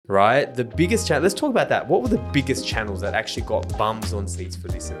right? The biggest channel. Let's talk about that. What were the biggest channels that actually got bums on seats for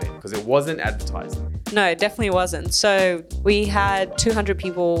this event? Because it wasn't advertising. No, it definitely wasn't. So we had 200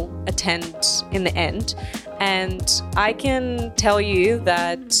 people attend in the end. And I can tell you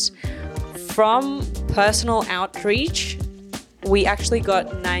that from personal outreach, we actually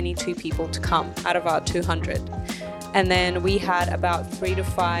got 92 people to come out of our 200. And then we had about 3 to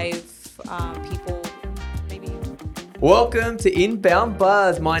 5 people, maybe. Welcome to Inbound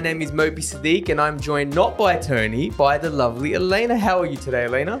Buzz. My name is Moby Sadiq and I'm joined not by Tony, by the lovely Elena. How are you today,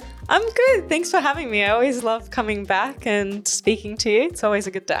 Elena? I'm good. Thanks for having me. I always love coming back and speaking to you. It's always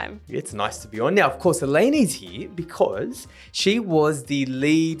a good time. It's nice to be on. Now, of course, Elena is here because she was the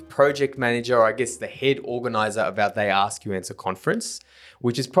lead project manager, or I guess the head organizer of our They Ask You Answer conference,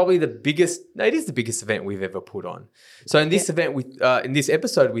 which is probably the biggest, no, it is the biggest event we've ever put on. So in this event, in this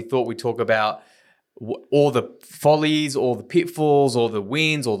episode, we thought we'd talk about all the follies, all the pitfalls, all the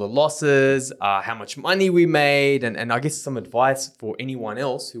wins, all the losses, how much money we made, and I guess some advice for anyone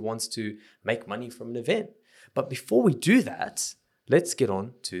else who wants to make money from an event. But before we do that, let's get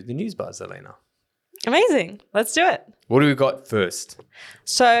on to the news buzz, Elena. Amazing. Let's do it. What do we got first?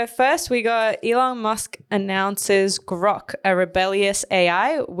 So first we got Elon Musk announces Grok, a rebellious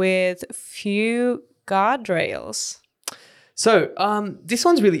AI with few guardrails. So this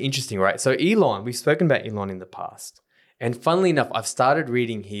one's really interesting, right? So Elon, we've spoken about Elon in the past. And funnily enough, I've started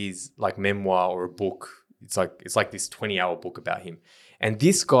reading his like memoir or a book. It's like this 20-hour book about him. And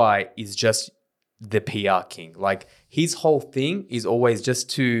this guy is just the PR king. Like his whole thing is always just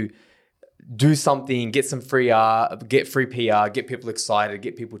to do something, get some free get free PR, get people excited,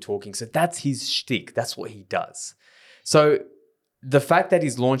 get people talking. So that's his shtick. That's what he does. So the fact that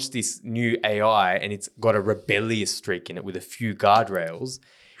he's launched this new AI and it's got a rebellious streak in it with a few guardrails,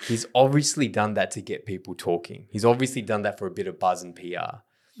 he's obviously done that to get people talking. He's obviously done that for a bit of buzz and PR.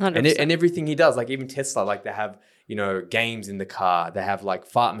 And everything he does, like even Tesla, like they have, games in the car. They have like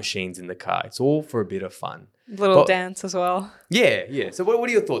fart machines in the car. It's all for a bit of fun. Little dance as well. Yeah. So what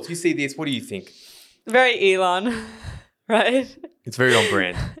are your thoughts? You see this, what do you think? Very Elon, right? It's very on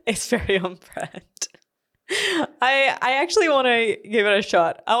brand. It's very on brand. I actually want to give it a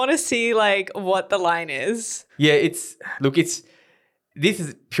shot. I want to see like what the line is. Yeah, this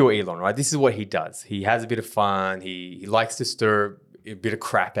is pure Elon, right? This is what he does. He has a bit of fun. He likes to stir a bit of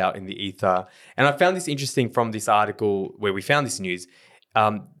crap out in the ether. And I found this interesting from this article where we found this news.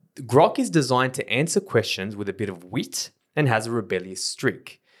 Grok is designed to answer questions with a bit of wit and has a rebellious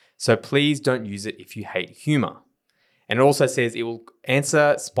streak. So please don't use it if you hate humor. And it also says it will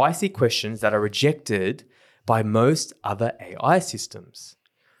answer spicy questions that are rejected by most other AI systems.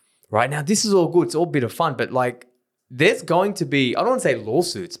 Right now, this is all good. It's all a bit of fun, but like there's going to be, I don't want to say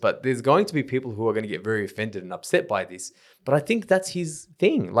lawsuits, but there's going to be people who are going to get very offended and upset by this. But I think that's his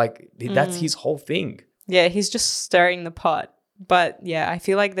thing. Like that's his whole thing. Yeah, he's just stirring the pot. But yeah, I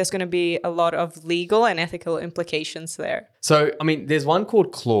feel like there's going to be a lot of legal and ethical implications there. So, I mean, there's one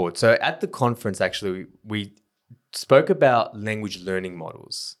called Claude. So at the conference, actually, we spoke about language learning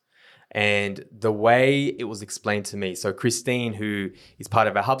models and the way it was explained to me. So Christine, who is part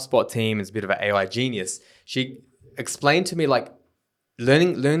of our HubSpot team, is a bit of an AI genius. She explained to me like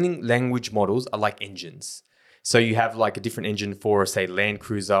learning language models are like engines. So you have like a different engine for, say, Land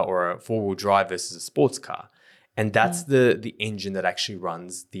Cruiser or a four-wheel drive versus a sports car. And that's the engine that actually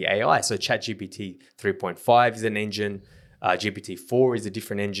runs the AI. So ChatGPT 3.5 is an engine, GPT-4 is a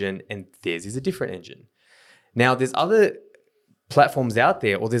different engine, and theirs is a different engine. Now, there's other platforms out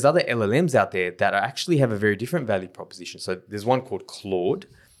there, or there's other LLMs out there that actually have a very different value proposition. So there's one called Claude,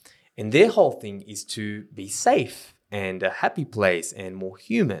 and their whole thing is to be safe and a happy place and more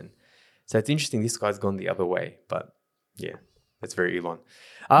human. So it's interesting. This guy's gone the other way, but yeah, that's very Elon.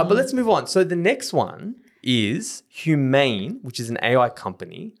 But let's move on. So the next one is Humane, which is an AI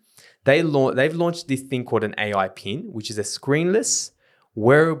company. They've launched this thing called an AI pin, which is a screenless,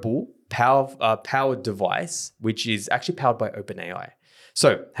 wearable, powered device, which is actually powered by OpenAI.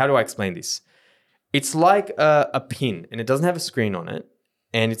 So how do I explain this? It's like a pin, and it doesn't have a screen on it,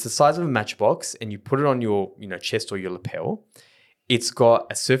 and it's the size of a matchbox, and you put it on your chest or your lapel. It's got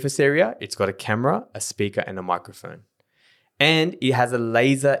a surface area, it's got a camera, a speaker, and a microphone. And it has a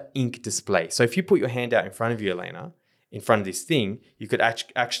laser ink display. So if you put your hand out in front of you, Elena, in front of this thing, you could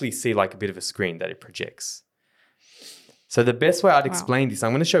actually see like a bit of a screen that it projects. So the best way I'd explain this,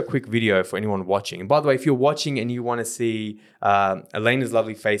 I'm going to show a quick video for anyone watching. And by the way, if you're watching and you want to see Elena's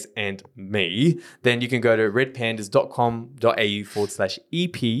lovely face and me, then you can go to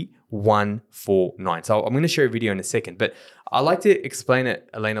redpandas.com.au/EP149. So I'm going to show a video in a second, but I like to explain it,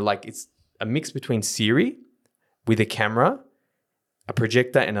 Elena, like it's a mix between Siri with a camera, a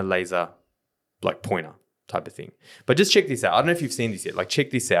projector and a laser like pointer type of thing. But just check this out. I don't know if you've seen this yet. Like check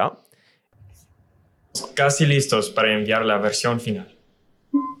this out. Casi listos para enviar la versión final.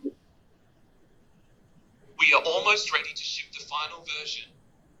 We are almost ready to ship the final version.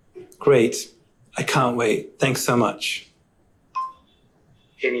 Great. I can't wait. Thanks so much.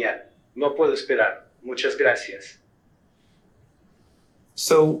 Genial. No puedo esperar. Muchas gracias.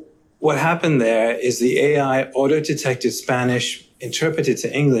 So what happened there is the AI auto-detected Spanish, interpreted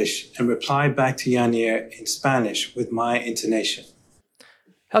to English, and replied back to Yanir in Spanish with my intonation.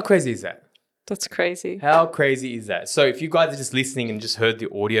 How crazy is that? That's crazy. How crazy is that? So if you guys are just listening and just heard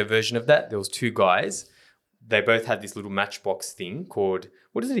the audio version of that, there was two guys. They both had this little matchbox thing called,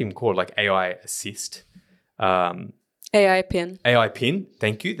 what is it even called? Like AI Assist. AI pin. AI pin,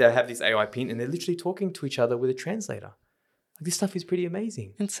 thank you. They have this AI pin and they're literally talking to each other with a translator. Like, this stuff is pretty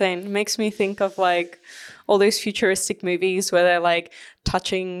amazing. Insane. It makes me think of like all those futuristic movies where they're like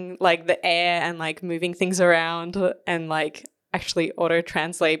touching like the air and like moving things around and like actually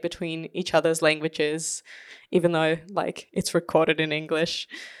auto-translate between each other's languages, even though like it's recorded in English.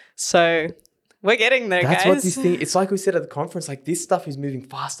 So we're getting there, That's guys. what this thing, it's like we said at the conference, like this stuff is moving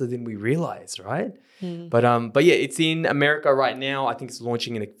faster than we realize, right? But yeah, it's in America right now. I think it's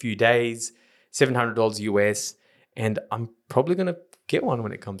launching in a few days, $700 US. And I'm probably going to get one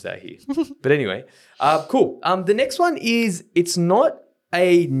when it comes out here. But anyway, cool. The next one is, it's not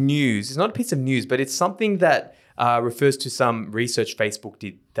a piece of news, but it's something that refers to some research Facebook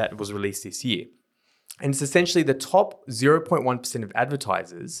did that was released this year. And it's essentially the top 0.1% of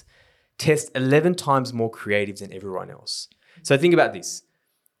advertisers test 11 times more creative than everyone else. So think about this.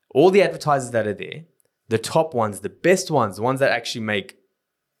 All the advertisers that are there, the top ones, the best ones, the ones that actually make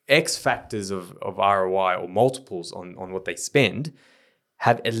X factors of ROI or multiples on what they spend,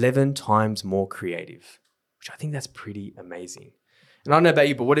 have 11 times more creative, which I think that's pretty amazing. And I don't know about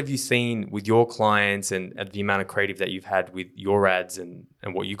you, but what have you seen with your clients and the amount of creative that you've had with your ads and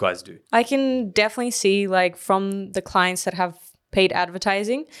what you guys do? I can definitely see like from the clients that have paid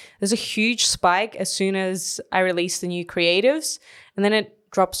advertising, there's a huge spike as soon as I release the new creatives, and then it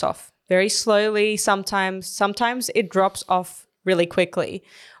drops off very slowly. Sometimes it drops off really quickly.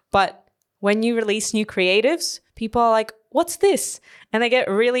 But when you release new creatives, people are like, what's this? And they get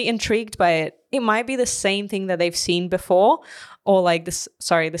really intrigued by it. It might be the same thing that they've seen before, or like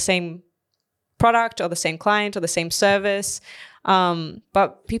the same product or the same client or the same service.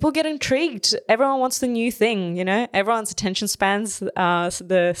 But people get intrigued. Everyone wants the new thing, you know? Everyone's attention spans the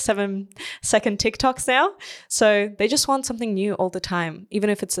 7-second TikToks now. So they just want something new all the time, even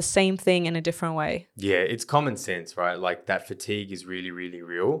if it's the same thing in a different way. Yeah, it's common sense, right? Like that fatigue is really, really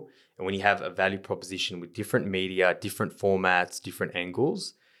real. And when you have a value proposition with different media, different formats, different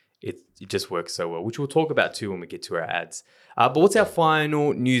angles, it just works so well, which we'll talk about too when we get to our ads. But what's our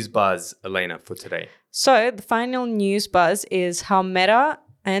final news buzz, Elena, for today? So the final news buzz is how Meta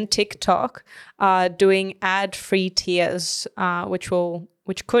and TikTok are doing ad-free tiers, which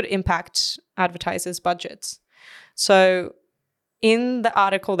could impact advertisers' budgets. So in the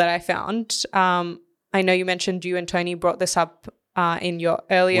article that I found, I know you mentioned you and Tony brought this up in your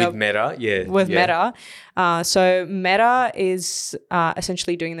earlier... With Meta, yeah. Meta. So Meta is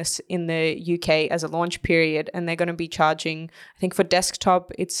essentially doing this in the UK as a launch period, and they're going to be charging, I think for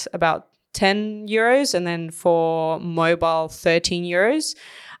desktop, it's about €10, and then for mobile, €13.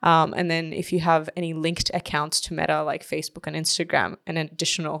 And then if you have any linked accounts to Meta like Facebook and Instagram, an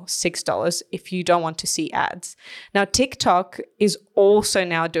additional $6 if you don't want to see ads. Now, TikTok is also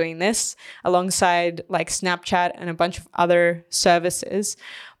now doing this alongside like Snapchat and a bunch of other services.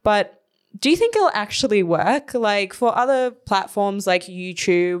 But do you think it'll actually work? Like for other platforms like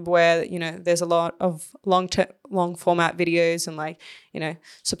YouTube, where, you know, there's a lot of long format videos, and like, you know,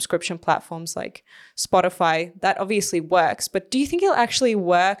 subscription platforms like Spotify, that obviously works. But do you think it'll actually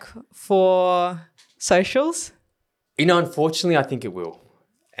work for socials? You know, unfortunately, I think it will.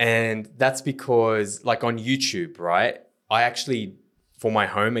 And that's because like on YouTube, right? I actually, for my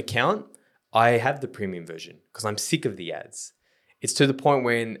home account, I have the premium version because I'm sick of the ads. It's to the point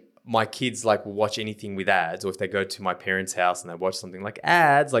when my kids like will watch anything with ads, or if they go to my parents' house and they watch something like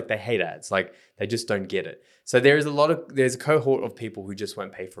ads, like they hate ads, like they just don't get it. So there's a cohort of people who just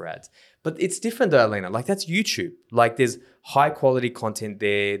won't pay for ads. But it's different though, Elena. Like that's YouTube. Like there's high quality content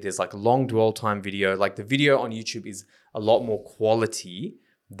there. There's like long dwell time video. Like the video on YouTube is a lot more quality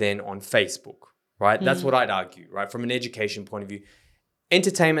than on Facebook, right? That's what I'd argue, right? From an education point of view.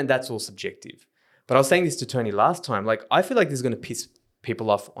 Entertainment, that's all subjective. But I was saying this to Tony last time. Like I feel like this is going to piss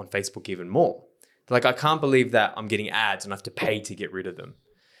people off on Facebook even more. Like, I can't believe that I'm getting ads and I have to pay to get rid of them.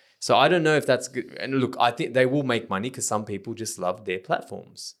 So I don't know if that's good. And look, I think they will make money because some people just love their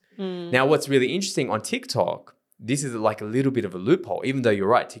platforms. Now, what's really interesting on TikTok, this is like a little bit of a loophole, even though you're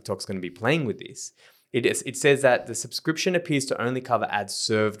right, TikTok's going to be playing with this. It says that the subscription appears to only cover ads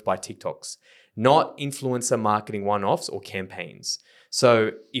served by TikToks, not influencer marketing one-offs or campaigns.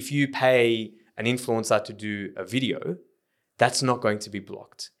 So if you pay an influencer to do a video, that's not going to be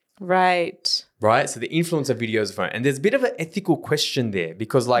blocked. Right. Right? So the influencer videos, and there's a bit of an ethical question there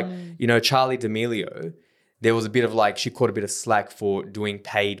because Charli D'Amelio, there was a bit of she caught a bit of slack for doing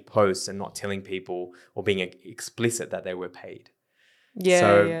paid posts and not telling people or being explicit that they were paid.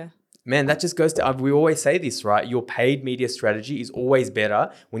 Yeah. Man, that just goes to, we always say this, right? Your paid media strategy is always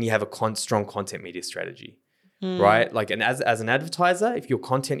better when you have a strong content media strategy, right? And as an advertiser, if your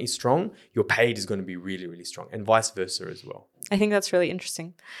content is strong, your paid is going to be really, really strong, and vice versa as well. I think that's really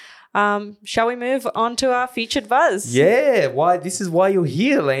interesting. Shall we move on to our featured buzz? Yeah, this is why you're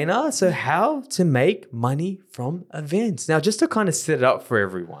here, Lena. So how to make money from events. Now, just to kind of set it up for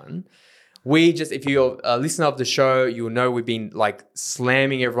everyone, if you're a listener of the show, you'll know we've been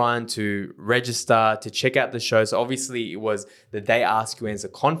slamming everyone to register, to check out the show. So obviously it was the They Ask You Answer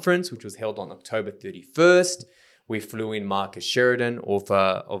conference, which was held on October 31st. We flew in Marcus Sheridan, author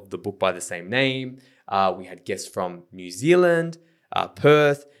of the book by the same name. We had guests from New Zealand,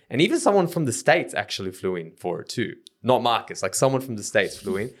 Perth, and even someone from the States actually flew in for it too. Not Marcus, someone from the States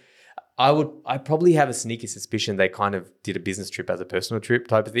flew in. I probably have a sneaky suspicion they kind of did a business trip as a personal trip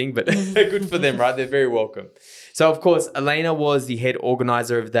type of thing, but good for them, right? They're very welcome. So, of course, Elena was the head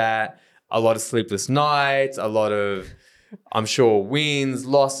organizer of that. A lot of sleepless nights, a lot of, I'm sure, wins,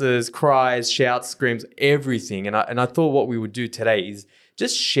 losses, cries, shouts, screams, everything. And I thought what we would do today is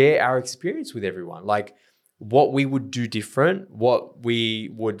just share our experience with everyone, what we would do different, what we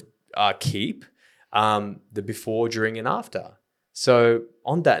would keep, the before, during, and after. So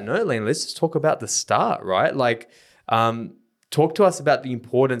on that note, Lena, let's just talk about the start, right? Talk to us about the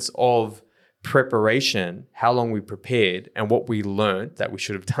importance of preparation, how long we prepared, and what we learned that we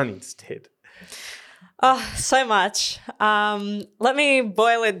should have done instead. Oh, so much. Let me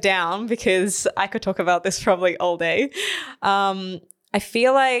boil it down because I could talk about this probably all day. I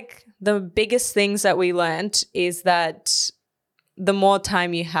feel like the biggest things that we learned is that the more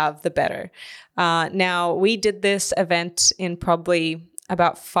time you have, the better. Now, we did this event in probably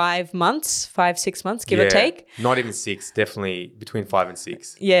about 5 months, 6 months, give or take. Not even 6, definitely between 5 and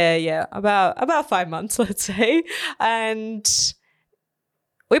 6. Yeah, about 5 months, let's say. And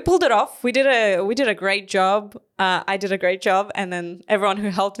we pulled it off. We did a great job. I did a great job, and then everyone who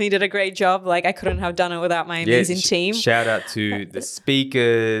helped me did a great job. I couldn't have done it without my amazing team. Shout out to the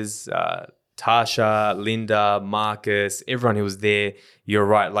speakers, Tasha, Linda, Marcus, everyone who was there. You're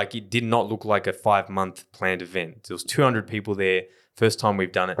right. It did not look like a 5-month planned event. There was 200 people there. First time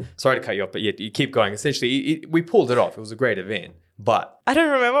we've done it. Sorry to cut you off, but yeah, you keep going. Essentially, we pulled it off. It was a great event, but I don't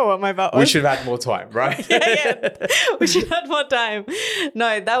remember what my vote was. We should have had more time, right? yeah. We should have had more time.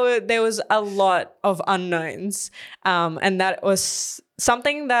 No, there was a lot of unknowns, and that was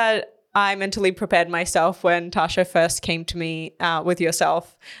something that I mentally prepared myself when Tasha first came to me with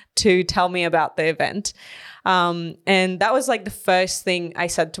yourself to tell me about the event. And that was the first thing I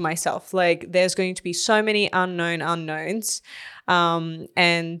said to myself, there's going to be so many unknowns, and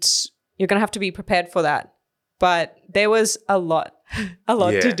you're going to have to be prepared for that. But there was a lot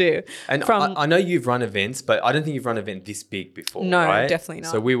to do. And I know you've run events, but I don't think you've run an event this big before, no, right? Definitely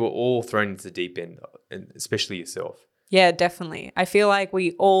not. So we were all thrown into the deep end, especially yourself. Yeah, definitely. I feel like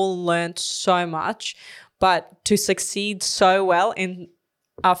we all learned so much, but to succeed so well in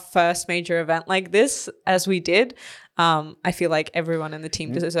our first major event like this, as we did, I feel like everyone in the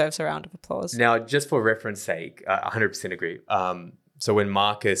team deserves a round of applause. Now, just for reference sake, 100% agree. So when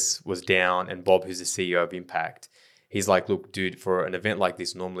Marcus was down and Bob, who's the CEO of Impact, he's like, look, dude, for an event like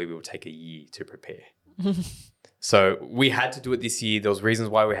this, normally we will take a year to prepare. So we had to do it this year. There was reasons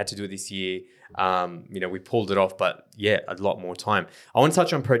why we had to do it this year. We pulled it off, but yeah, a lot more time. I want to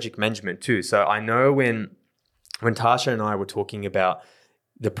touch on project management too. So I know when Tasha and I were talking about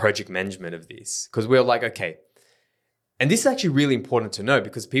the project management of this, because we were like, okay, and this is actually really important to know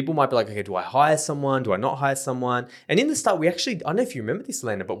because people might be like, okay, do I hire someone? Do I not hire someone? And in the start, we actually, I don't know if you remember this,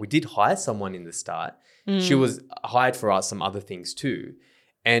 Elena, but we did hire someone in the start. She was hired for us some other things too.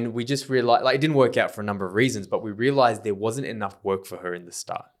 And we just realized, it didn't work out for a number of reasons, but we realized there wasn't enough work for her in the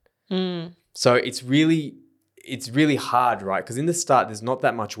start. So it's really hard, right? Because in the start, there's not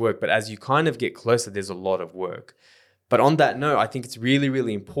that much work, but as you kind of get closer, there's a lot of work. But on that note, I think it's really,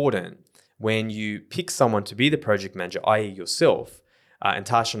 really important when you pick someone to be the project manager, i.e. yourself, and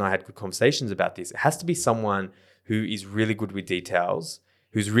Tasha and I had good conversations about this, it has to be someone who is really good with details,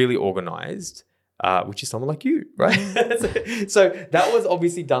 who's really organized, which is someone like you, right? So that was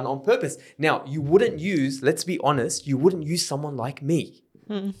obviously done on purpose. Now, let's be honest, you wouldn't use someone like me.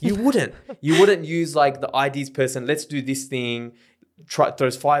 You wouldn't use like the ideas person. Let's do this thing. Try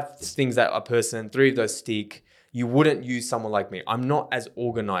those 5 things at a person, 3 of those stick. You wouldn't use someone like me. I'm not as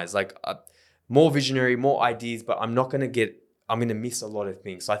organized, like more visionary, more ideas, but I'm going to miss a lot of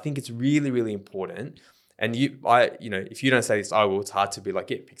things. So I think it's really, really important. And if you don't say this, I will. It's hard to be like,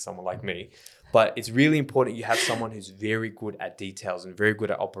 yeah, pick someone like me. But it's really important you have someone who's very good at details and very good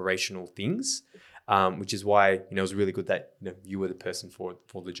at operational things. Which is why, it was really good that, you were the person for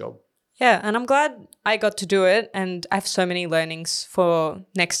the job. Yeah, and I'm glad I got to do it. And I have so many learnings for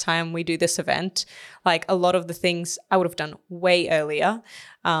next time we do this event. Like a lot of the things I would have done way earlier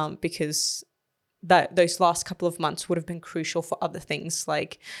because those last couple of months would have been crucial for other things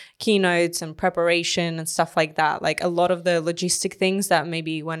like keynotes and preparation and stuff like that. Like a lot of the logistic things that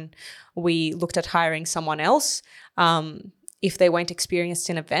maybe when we looked at hiring someone else, if they weren't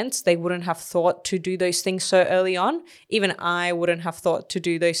experienced in events, they wouldn't have thought to do those things so early on. Even I wouldn't have thought to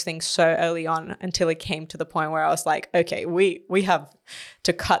do those things so early on until it came to the point where I was like, okay, we have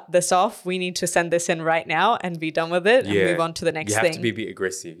to cut this off. We need to send this in right now and be done with it and move on to the next thing. You have to be a bit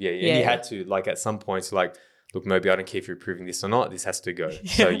aggressive. Yeah. And you had to, like at some points, like, look, Moby, I don't care if you're approving this or not. This has to go.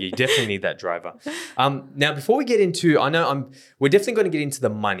 So you definitely need that driver. Now, before we get into, we're definitely going to get into the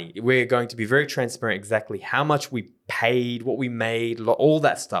money. We're going to be very transparent exactly how much we paid, what we made, all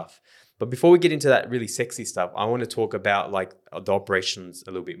that stuff. But before we get into that really sexy stuff, I want to talk about like the operations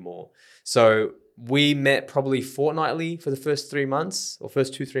a little bit more. So we met probably fortnightly for the first 3 months or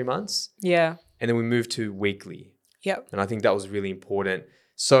first 2-3 months. Yeah. And then we moved to weekly. Yep. And I think that was really important.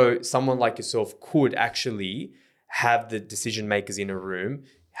 So someone like yourself could actually have the decision makers in a room,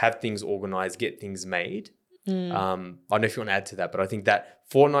 have things organized, get things made. I don't know if you want to add to that, but I think that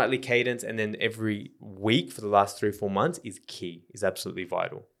fortnightly cadence and then every week for the last 3 or 4 months is key, is absolutely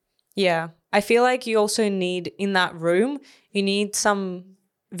vital. Yeah. I feel like you also need in that room, you need some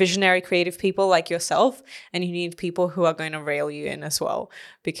visionary creative people like yourself, and you need people who are going to rail you in as well,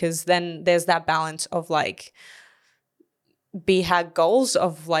 because then there's that balance of like, we had goals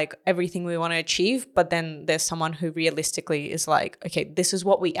of like everything we want to achieve, but then there's someone who realistically is like, okay, this is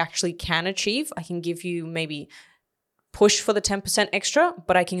what we actually can achieve. I can give you maybe push for the 10% extra,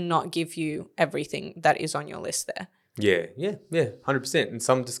 but I cannot give you everything that is on your list there. Yeah, 100%. And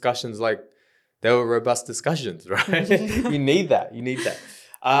some discussions, like they were robust discussions, right? You need that.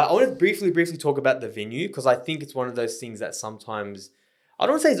 I want to briefly talk about the venue because I think it's one of those things that sometimes I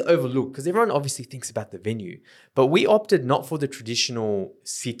don't want to say it's overlooked because everyone obviously thinks about the venue, but we opted not for the traditional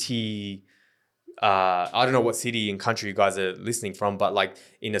city. I don't know what city and country you guys are listening from, but like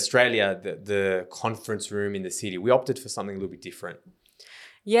in Australia, the conference room in the city, we opted for something a little bit different.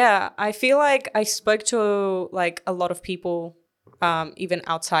 Yeah, I feel like I spoke to like a lot of people, even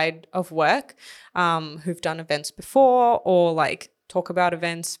outside of work, who've done events before or like talk about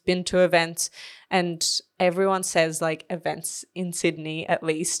events, been to events, and everyone says like events in Sydney at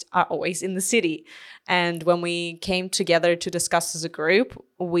least are always in the city. And when we came together to discuss as a group,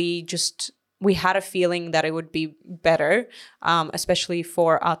 we had a feeling that it would be better, especially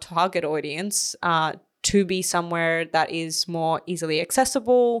for our target audience, to be somewhere that is more easily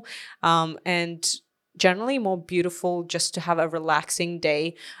accessible, and generally more beautiful, just to have a relaxing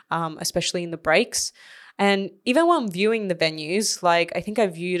day, especially in the breaks. And even when viewing the venues, like I think I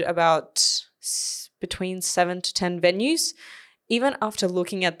viewed about between 7 to 10 venues. Even after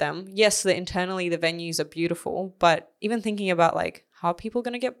looking at them, yes, internally the venues are beautiful, but even thinking about like, how are people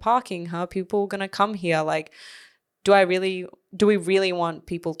going to get parking? How are people going to come here? Like, do we really want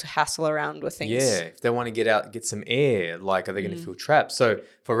people to hassle around with things? Yeah, if they want to get out, get some air, like are they going to feel trapped? So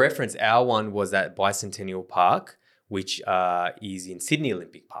for reference, our one was at Bicentennial Park, which is in Sydney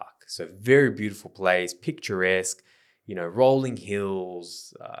Olympic Park. So very beautiful place, picturesque, rolling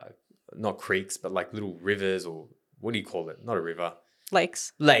hills, not creeks, but like little rivers, or what do you call it? Not a river.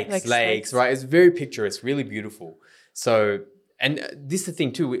 Lakes, right? It's very picturesque, really beautiful. So, and this is the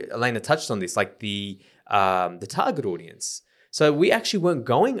thing too, Elena touched on this, like the target audience. So we actually weren't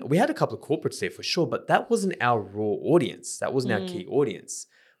going, we had a couple of corporates there for sure, but that wasn't our raw audience. That wasn't our key audience.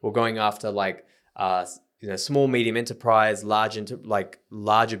 We're going after like, small, medium enterprise,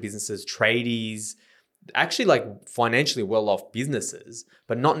 larger businesses, tradies, actually like financially well-off businesses,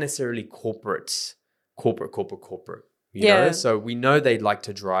 but not necessarily corporate. You know? So we know they like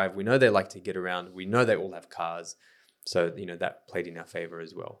to drive. We know they like to get around. We know they all have cars. So, that played in our favor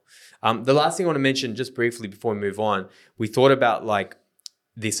as well. The last thing I want to mention just briefly before we move on, we thought about like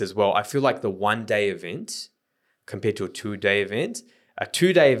this as well. I feel like the 1-day event compared to a 2-day event, A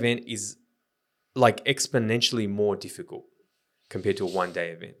 2-day event is like exponentially more difficult compared to a 1-day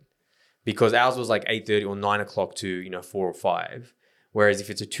event, because ours was like 8:30 or 9 o'clock to 4 or 5. Whereas if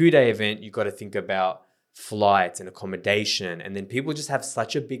it's a 2-day event, you've got to think about flights and accommodation, and then people just have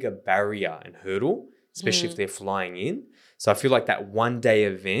such a bigger barrier and hurdle, especially if they're flying in. So I feel like that 1-day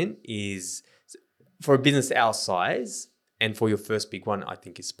event is, for a business our size and for your first big one, I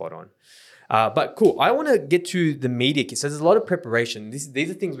think is spot on. But cool. I want to get to the media kit. So there's a lot of preparation. These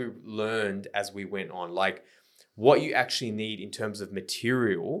are things we learned as we went on, like what you actually need in terms of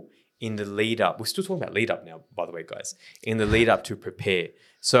material in the lead up. We're still talking about lead up now, by the way, guys, in the lead up to prepare.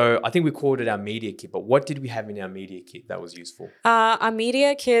 So I think we called it our media kit, but what did we have in our media kit that was useful? Our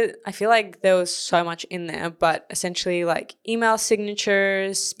media kit, I feel like there was so much in there, but essentially like email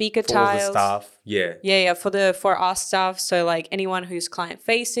signatures, speaker For all the tiles. staff, yeah. Yeah, for our staff. So like anyone who's client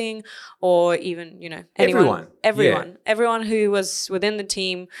facing, or even, anyone, everyone who was within the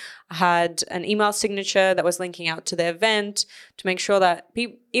team had an email signature that was linking out to the event to make sure that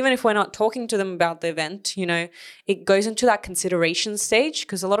even if we're not talking to them about the event, it goes into that consideration stage,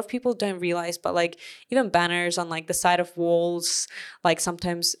 because a lot of people don't realize, but like even banners on like the side of walls, like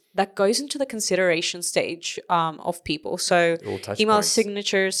sometimes that goes into the consideration stage of people. So email points.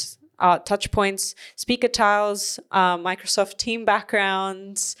 signatures, touch points, speaker tiles, Microsoft Team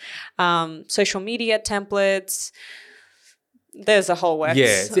backgrounds, social media templates. There's a whole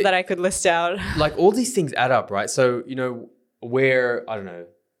works that I could list out. Like all these things add up, right? So, we're, I don't know,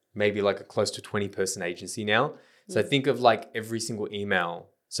 maybe like a close to 20-person agency now. So think of like every single email.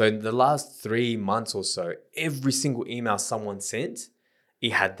 So in the last 3 months or so, every single email someone sent,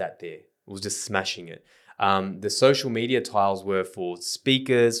 it had that there. It was just smashing it. The social media tiles were for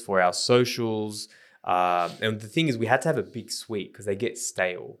speakers, for our socials. And the thing is, we had to have a big suite because they get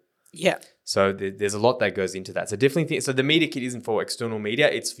stale. Yeah. So there's a lot that goes into that. So definitely think, so the media kit isn't for external media.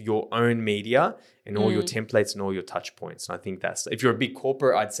 It's for your own media and all your templates and all your touch points. And I think that's, if you're a big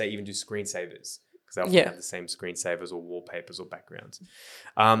corporate, I'd say even do screensavers, because they often have the same screensavers or wallpapers or backgrounds.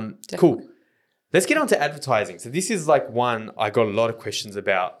 Cool. Let's get on to advertising. So this is like one I got a lot of questions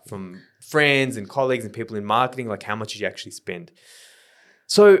about from friends and colleagues and people in marketing, like how much did you actually spend?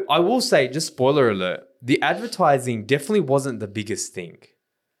 So I will say, just spoiler alert, the advertising definitely wasn't the biggest thing,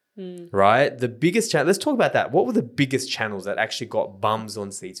 right? The biggest channel, let's talk about that. What were the biggest channels that actually got bums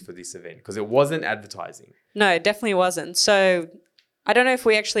on seats for this event? Because it wasn't advertising. No, it definitely wasn't. So I don't know if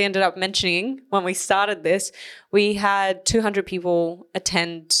we actually ended up mentioning when we started this, we had 200 people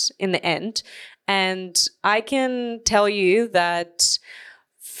attend in the end. And I can tell you that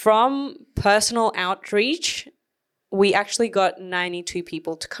from personal outreach, we actually got 92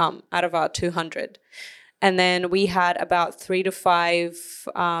 people to come out of our 200. And then we had about 3 to 5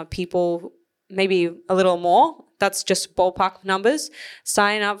 people, maybe a little more, that's just ballpark numbers,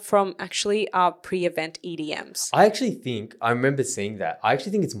 sign up from actually our pre-event EDMs. I remember seeing that. I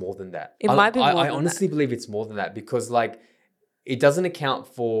actually think it's more than that. It might be more than that. I honestly believe it's more than that, because like it doesn't account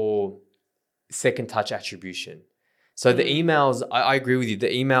for second touch attribution. So the emails, I agree with you. The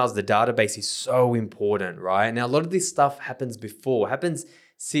emails, the database is so important, right? Now, a lot of this stuff happens before,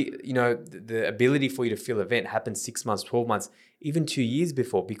 the ability for you to fill event happens 6 months, 12 months, even 2 years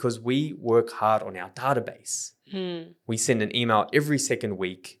before, because we work hard on our database. We send an email every second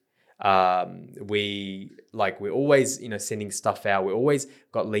week. We're always, sending stuff out. We always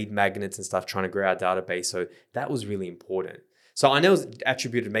got lead magnets and stuff trying to grow our database. So that was really important. So I know it's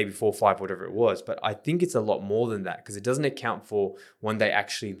attributed maybe 4 or 5, whatever it was, but I think it's a lot more than that, because it doesn't account for when they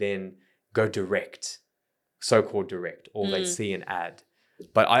actually then go direct, so-called direct, or they see an ad.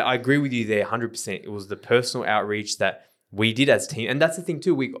 But I agree with you there 100%. It was the personal outreach that we did as a team. And that's the thing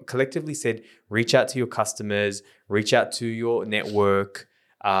too. We collectively said, reach out to your customers, reach out to your network.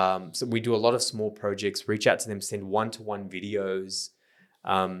 So we do a lot of small projects, reach out to them, send one-to-one videos.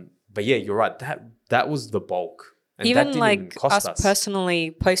 But yeah, you're right. That was the bulk. And even like us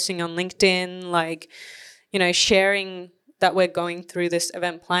personally posting on LinkedIn, sharing that we're going through this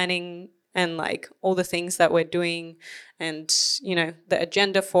event planning and like all the things that we're doing and, the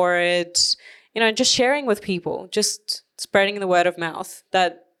agenda for it, just sharing with people, just spreading the word of mouth.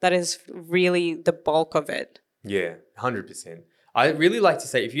 That is really the bulk of it. Yeah, 100%. I really like to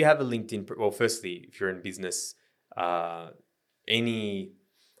say, if you have a LinkedIn, well, firstly, if you're in business, any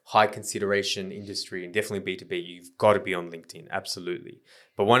high consideration industry, and definitely B2B, you've got to be on LinkedIn. Absolutely.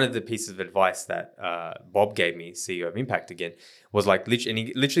 But one of the pieces of advice that Bob gave me, CEO of Impact again, was like, and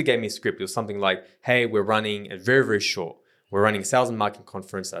he literally gave me a script. It was something like, hey, we're running a very, very short. We're running a sales and marketing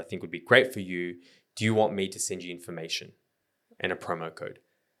conference that I think would be great for you. Do you want me to send you information and a promo code?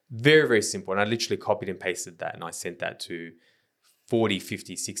 Very, very simple. And I literally copied and pasted that, and I sent that to 40,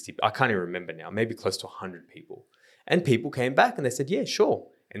 50, 60, I can't even remember now, maybe close to 100 people. And people came back and they said, yeah, sure.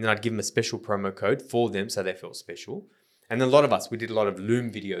 And then I'd give them a special promo code for them so they felt special. And then a lot of us, we did a lot of Loom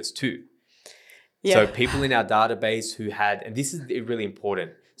videos too. Yeah. So people in our database who had, and this is really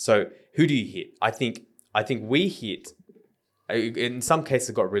important. So who do you hit? I think we hit, in some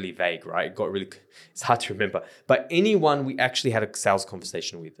cases it got really vague, right? It's hard to remember. But anyone we actually had a sales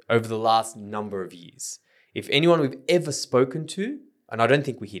conversation with over the last number of years, if anyone we've ever spoken to, and I don't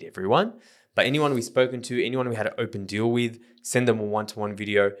think we hit everyone, but anyone we've spoken to, anyone we had an open deal with, send them a one-to-one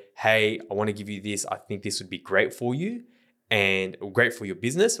video. Hey, I want to give you this. I think this would be great for you and great for your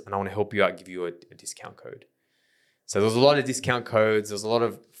business. And I want to help you out, give you a discount code. So there's a lot of discount codes. There's a lot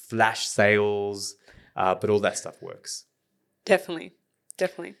of flash sales, but all that stuff works. Definitely.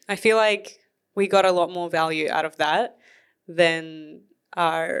 I feel like we got a lot more value out of that than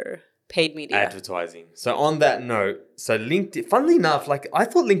our paid media. Advertising. So on that note, so LinkedIn, funnily enough, like I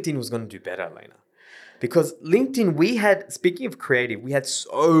thought LinkedIn was going to do better, Elena. Because LinkedIn, speaking of creative, we had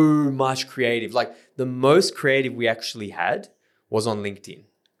so much creative. Like the most creative we actually had was on LinkedIn.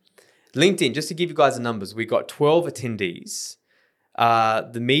 LinkedIn, just to give you guys the numbers, we got 12 attendees.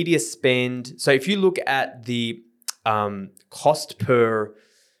 The media spend, so if you look at the cost per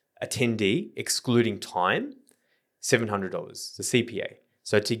attendee, excluding time, $700, the CPA.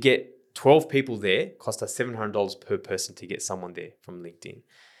 So to get 12 people there cost us $700 per person to get someone there from LinkedIn.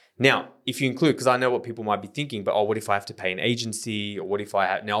 Now, if you include, because I know what people might be thinking, but what if I have to pay an agency, or what if I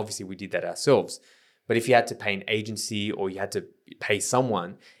have, now obviously we did that ourselves, but if you had to pay an agency or you had to pay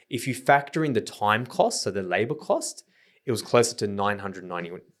someone, if you factor in the time cost, so the labor cost, it was closer to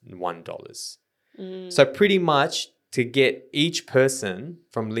 $991. So pretty much to get each person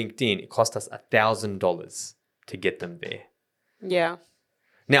from LinkedIn, it cost us $1,000 to get them there. Yeah.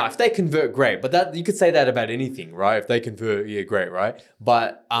 Now, if they convert, great. But that you could say that about anything, right? If they convert, yeah, great, right?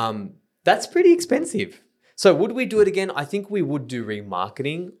 But that's pretty expensive. So would we do it again? I think we would do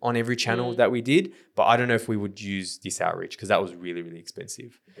remarketing on every channel that we did, but I don't know if we would use this outreach because that was really, really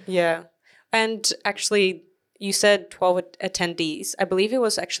expensive. Yeah. And actually, you said 12 attendees. I believe it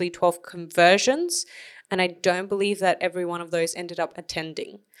was actually 12 conversions. And I don't believe that every one of those ended up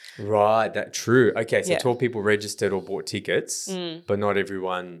attending. Right, that's true. Okay, so Yeah. 12 people registered or bought tickets, but not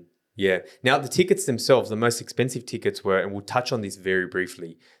everyone. Yeah. Now, the tickets themselves, the most expensive tickets were, and we'll touch on this very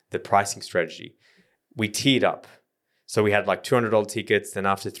briefly, the pricing strategy. We tiered up. So we had like $200 tickets, then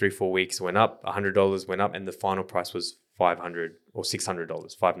after 3-4 weeks went up, $100 went up, and the final price was $500 or $600,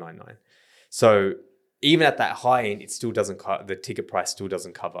 $599. So even at that high end, it still doesn't the ticket price still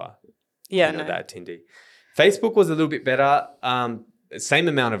doesn't cover that attendee. Facebook was a little bit better. Same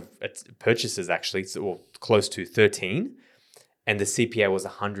amount of purchases actually, or close to 13, and the CPA was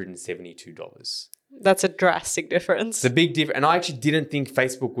 $172. That's a drastic difference. It's a big difference. And I actually didn't think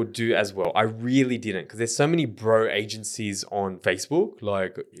Facebook would do as well. I really didn't, because there's so many bro agencies on Facebook,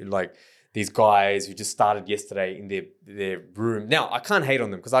 like these guys who just started yesterday in their room. Now, I can't hate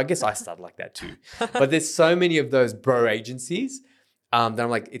on them because I guess I started like that too. But there's so many of those bro agencies that I'm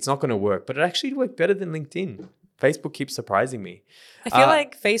like, it's not going to work. But it actually worked better than LinkedIn. Facebook keeps surprising me. I feel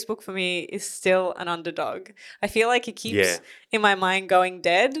like Facebook for me is still an underdog. I feel like it keeps in my mind going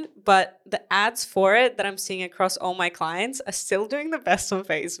dead, but the ads for it that I'm seeing across all my clients are still doing the best on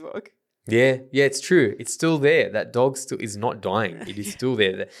Facebook. Yeah, it's true. It's still there. That dog still is not dying. It is still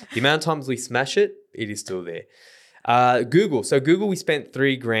there. The amount of times we smash it, it is still there. Google. So Google, we spent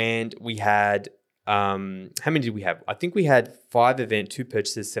 $3,000. We had, how many did we have? I think we had 5 events, 2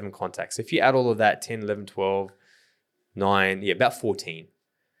 purchases, 7 contacts. So if you add all of that, 10, 11, 12, 9, about 14,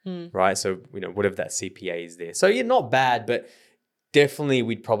 right? So, whatever that CPA is there. So not bad, but definitely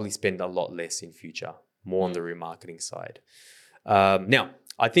we'd probably spend a lot less in future, more on the remarketing side. Now,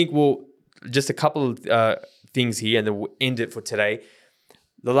 I think just a couple of things here and then we'll end it for today.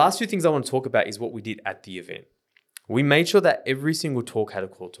 The last 2 things I want to talk about is what we did at the event. We made sure that every single talk had a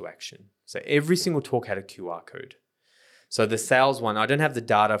call to action. So every single talk had a QR code. So the sales one, I don't have the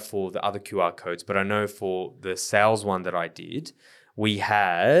data for the other QR codes, but I know for the sales one that I did, we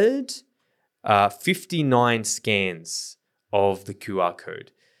had 59 scans of the QR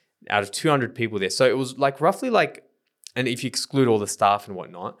code out of 200 people there. So it was roughly, and if you exclude all the staff and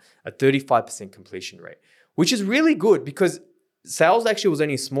whatnot, a 35% completion rate, which is really good because sales actually was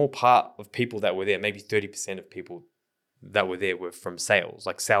only a small part of people that were there. Maybe 30% of people that were there were from sales,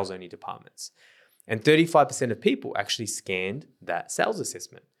 like sales only departments. And 35% of people actually scanned that sales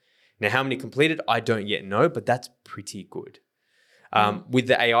assessment. Now, how many completed, I don't yet know, but that's pretty good. With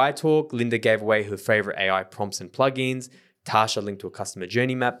the AI talk, Linda gave away her favorite AI prompts and plugins. Tasha linked to a customer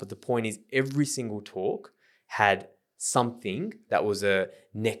journey map. But the point is, every single talk had something that was a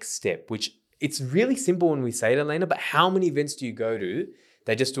next step, which it's really simple when we say it, Elena, but how many events do you go to?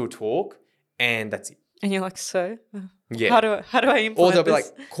 They just do a talk and that's it. And you're like, so Yeah. how do I implement Or they'll be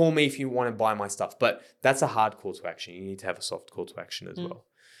this? like, call me if you want to buy my stuff. But that's a hard call to action. You need to have a soft call to action as well.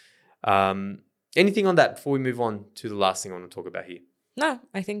 Anything on that before we move on to the last thing I want to talk about here? No,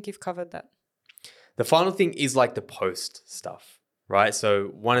 I think you've covered that. The final thing is like the post stuff, right? So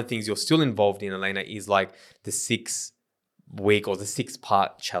one of the things you're still involved in, Elena, is like the 6-week or the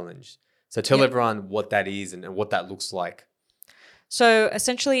 6-part challenge. So tell everyone what that is and what that looks like. So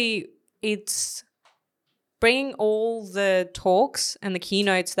essentially, it's bringing all the talks and the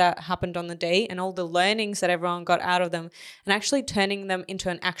keynotes that happened on the day and all the learnings that everyone got out of them and actually turning them into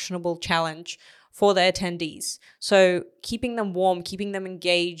an actionable challenge for the attendees. So keeping them warm, keeping them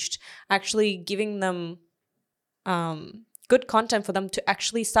engaged, actually giving them good content for them to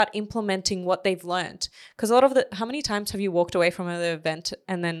actually start implementing what they've learned. Because how many times have you walked away from an event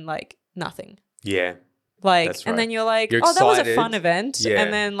and then like nothing? Yeah. Like, That's and right. then you're like, You're that was a excited. fun event. Yeah.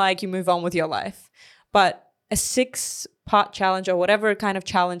 And then like you move on with your life. But a 6-part challenge or whatever kind of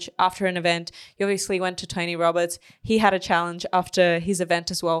challenge after an event, you obviously went to Tony Roberts. He had a challenge after his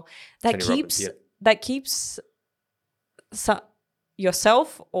event as well. That keeps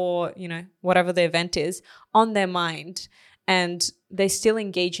yourself or, whatever the event is on their mind and they're still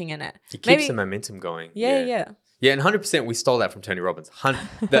engaging in it. It keeps the momentum going. Yeah. Yeah, and 100% we stole that from Tony Robbins.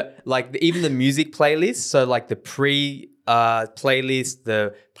 Even the music playlist, so like the playlist,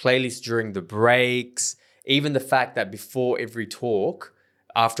 the playlist during the breaks, even the fact that before every talk,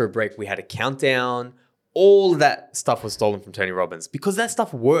 after a break, we had a countdown. All of that stuff was stolen from Tony Robbins because that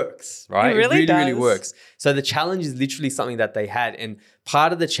stuff works, right? It really does. Really works. So the challenge is literally something that they had. And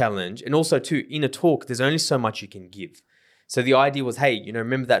part of the challenge, and also too, in a talk, there's only so much you can give. So the idea was, hey,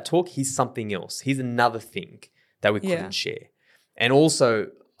 remember that talk? Here's something else. Here's another thing that we couldn't share. And also,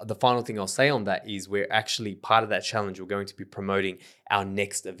 the final thing I'll say on that is we're actually part of that challenge. We're going to be promoting our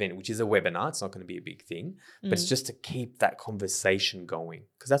next event, which is a webinar. It's not going to be a big thing, but it's just to keep that conversation going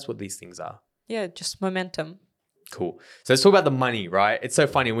because that's what these things are. Yeah, just momentum. Cool. So let's talk about the money, right? It's so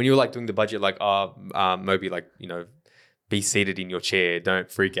funny when you're like doing the budget, like, Moby, like, be seated in your chair. Don't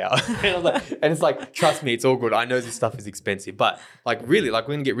freak out. And it's like, trust me, it's all good. I know this stuff is expensive, but like really, like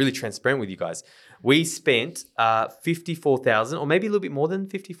we're going to get really transparent with you guys. We spent $54,000 or maybe a little bit more than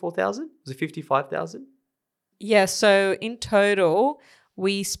 $54,000. Was it $55,000? Yeah. So in total,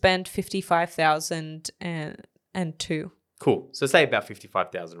 we spent $55,002. Cool. So say about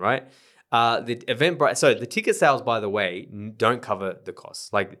 $55,000, right? The Eventbrite, so the ticket sales, by the way, don't cover the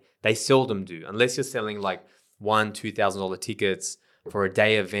costs. Like they seldom do, unless you're selling like $1,000-$2,000 tickets for a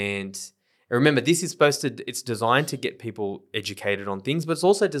day event. And remember, this is it's designed to get people educated on things, but it's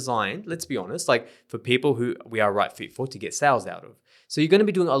also designed, let's be honest, like for people who we are right fit for to get sales out of. So you're going to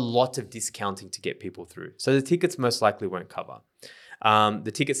be doing a lot of discounting to get people through. So the tickets most likely won't cover.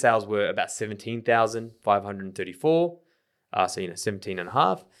 The ticket sales were about 17,534. So, 17 and a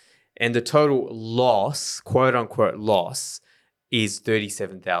half. And the total loss, quote unquote loss, is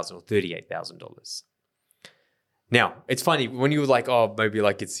 $37,000 or $38,000. Now, it's funny when you were like, oh, maybe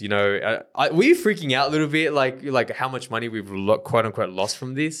like it's, were you freaking out a little bit? Like how much money we've quote unquote lost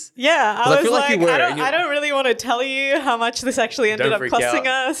from this? Yeah, I was feel like you were, I don't really want to tell you how much this actually ended up costing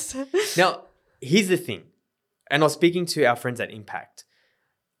us. Now, here's the thing. And I was speaking to our friends at Impact.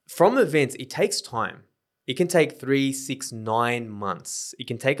 From events, it takes time. It can take 3, 6, 9 months. It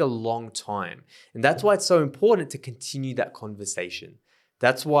can take a long time. And that's why it's so important to continue that conversation.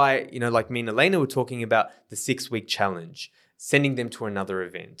 That's why, like me and Elena were talking about the 6-week challenge, sending them to another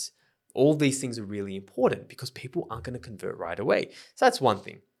event. All these things are really important because people aren't going to convert right away. So that's one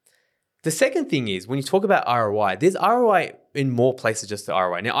thing. The second thing is when you talk about ROI, there's ROI in more places just the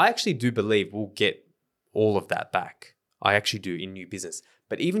ROI. Now, I actually do believe we'll get all of that back. I actually do in new business.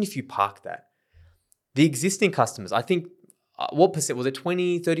 But even if you park that, the existing customers, I think, what percent? Was it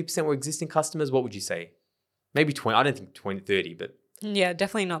 20, 30% were existing customers? What would you say? Maybe 20. I don't think 20, 30, but... Yeah,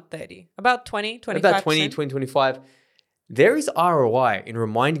 definitely not 30. About 20, 25%. About 20, 25. There is ROI in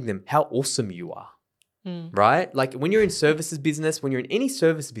reminding them how awesome you are, right? Like when you're in services business, when you're in any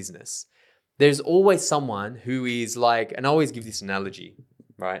service business, there's always someone who is like, and I always give this analogy,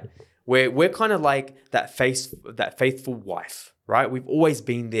 right? Where we're kind of like that faithful wife, right? We've always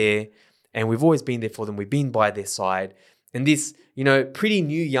been there. And we've always been there for them. We've been by their side. And this, pretty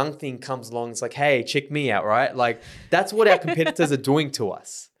new young thing comes along. It's like, hey, check me out, right? Like that's what our competitors are doing to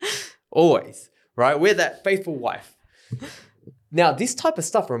us. Always, right? We're that faithful wife. Now, this type of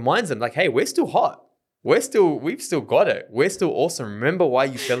stuff reminds them like, hey, we're still hot. We've still got it. We're still awesome. Remember why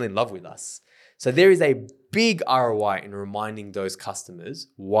you fell in love with us. So there is a big ROI in reminding those customers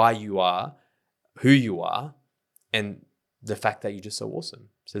why you are, who you are, and the fact that you're just so awesome.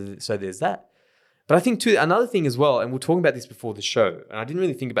 So there's that. But I think too, another thing as well, and we were talking about this before the show, and I didn't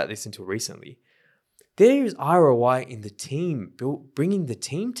really think about this until recently. There is ROI in the team, bringing the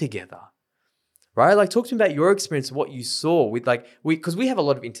team together, right? Like, talk to me about your experience, what you saw with because we have a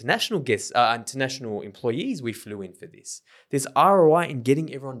lot of international guests, international employees we flew in for this. There's ROI in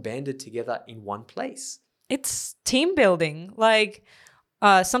getting everyone banded together in one place. It's team building. Like,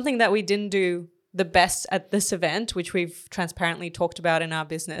 something that we didn't do the best at this event, which we've transparently talked about in our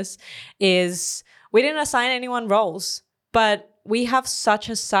business, is we didn't assign anyone roles, but we have such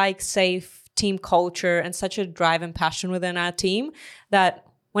a safe team culture and such a drive and passion within our team that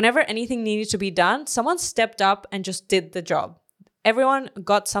whenever anything needed to be done, someone stepped up and just did the job. Everyone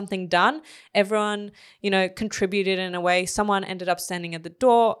got something done. Everyone, contributed in a way. Someone ended up standing at the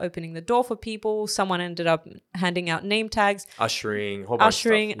door, opening the door for people. Someone ended up handing out name tags. Ushering,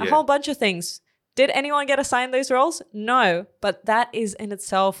 a whole bunch of things. Did anyone get assigned those roles? No, but that is in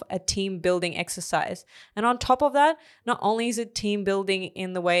itself a team building exercise. And on top of that, not only is it team building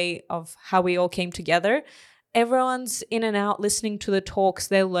in the way of how we all came together, everyone's in and out listening to the talks.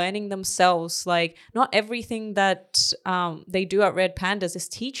 They're learning themselves. Like, not everything that they do at Red Pandas is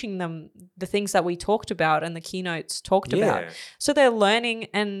teaching them the things that we talked about and the keynotes talked about. So they're learning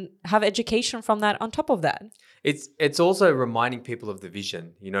and have education from that on top of that. It's also reminding people of the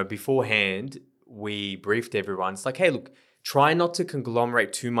vision. Beforehand, we briefed everyone. It's like, hey, look, try not to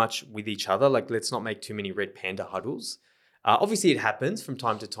conglomerate too much with each other. Like, let's not make too many Red Panda huddles. Obviously, it happens from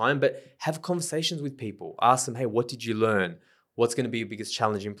time to time, but have conversations with people. Ask them, hey, what did you learn? What's going to be your biggest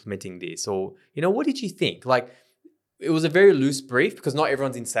challenge implementing this? Or, what did you think? Like, it was a very loose brief because not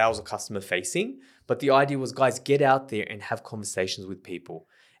everyone's in sales or customer facing. But the idea was, guys, get out there and have conversations with people.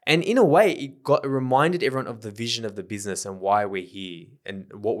 And in a way, it reminded everyone of the vision of the business and why we're here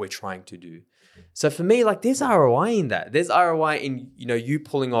and what we're trying to do. So for me, like, there's ROI in that. There's ROI in, you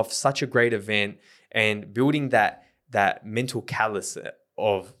pulling off such a great event and building that mental callus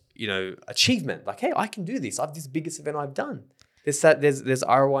of, achievement. Like, hey, I can do this. I have this biggest event I've done. There's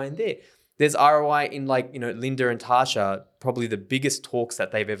ROI in there. There's ROI in, Linda and Tasha, probably the biggest talks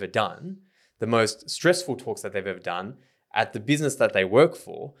that they've ever done, the most stressful talks that they've ever done at the business that they work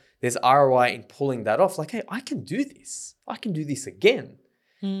for. There's ROI in pulling that off. Like, hey, I can do this. I can do this again.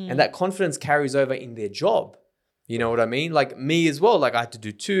 And that confidence carries over in their job. You know what I mean? Like, me as well. Like, I had to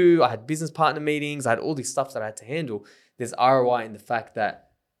do 2. I had business partner meetings. I had all these stuff that I had to handle. There's ROI in the fact that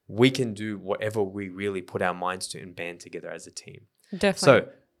we can do whatever we really put our minds to and band together as a team. Definitely. So,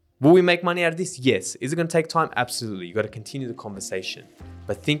 will we make money out of this? Yes. Is it going to take time? Absolutely. You got to continue the conversation.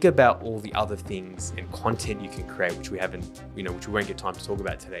 But think about all the other things and content you can create, which we haven't, which we won't get time to talk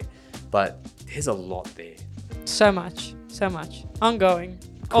about today. But there's a lot there. So much. Ongoing.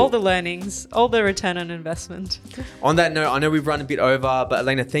 Cool. All the learnings, all the return on investment. On that note, I know we've run a bit over, but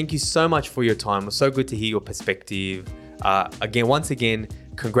Elena, thank you so much for your time. It was so good to hear your perspective. Once again,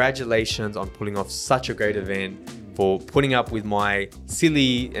 congratulations on pulling off such a great event, for putting up with my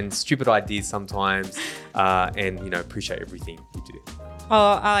silly and stupid ideas sometimes, and appreciate everything you do.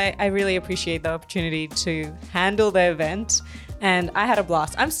 Well, I really appreciate the opportunity to handle the event. And I had a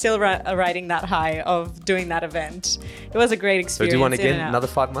blast. I'm still riding that high of doing that event. It was a great experience. So do you want again another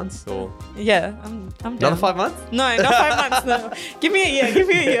 5 months or? Yeah, I'm done. Another 5 months? No, not 5 months. No. Give me a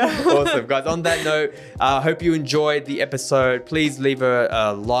year. Awesome, guys. On that note, hope you enjoyed the episode. Please leave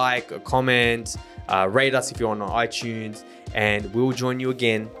a like, a comment, rate us if you're on iTunes, and we'll join you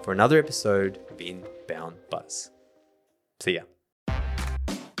again for another episode of Inbound Buzz. See ya.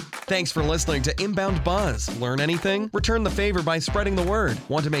 Thanks for listening to Inbound Buzz. Learn anything? Return the favor by spreading the word.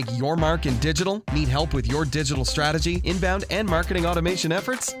 Want to make your mark in digital? Need help with your digital strategy, inbound, and marketing automation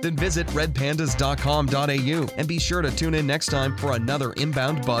efforts? Then visit redpandas.com.au and be sure to tune in next time for another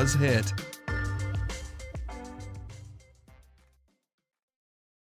Inbound Buzz hit.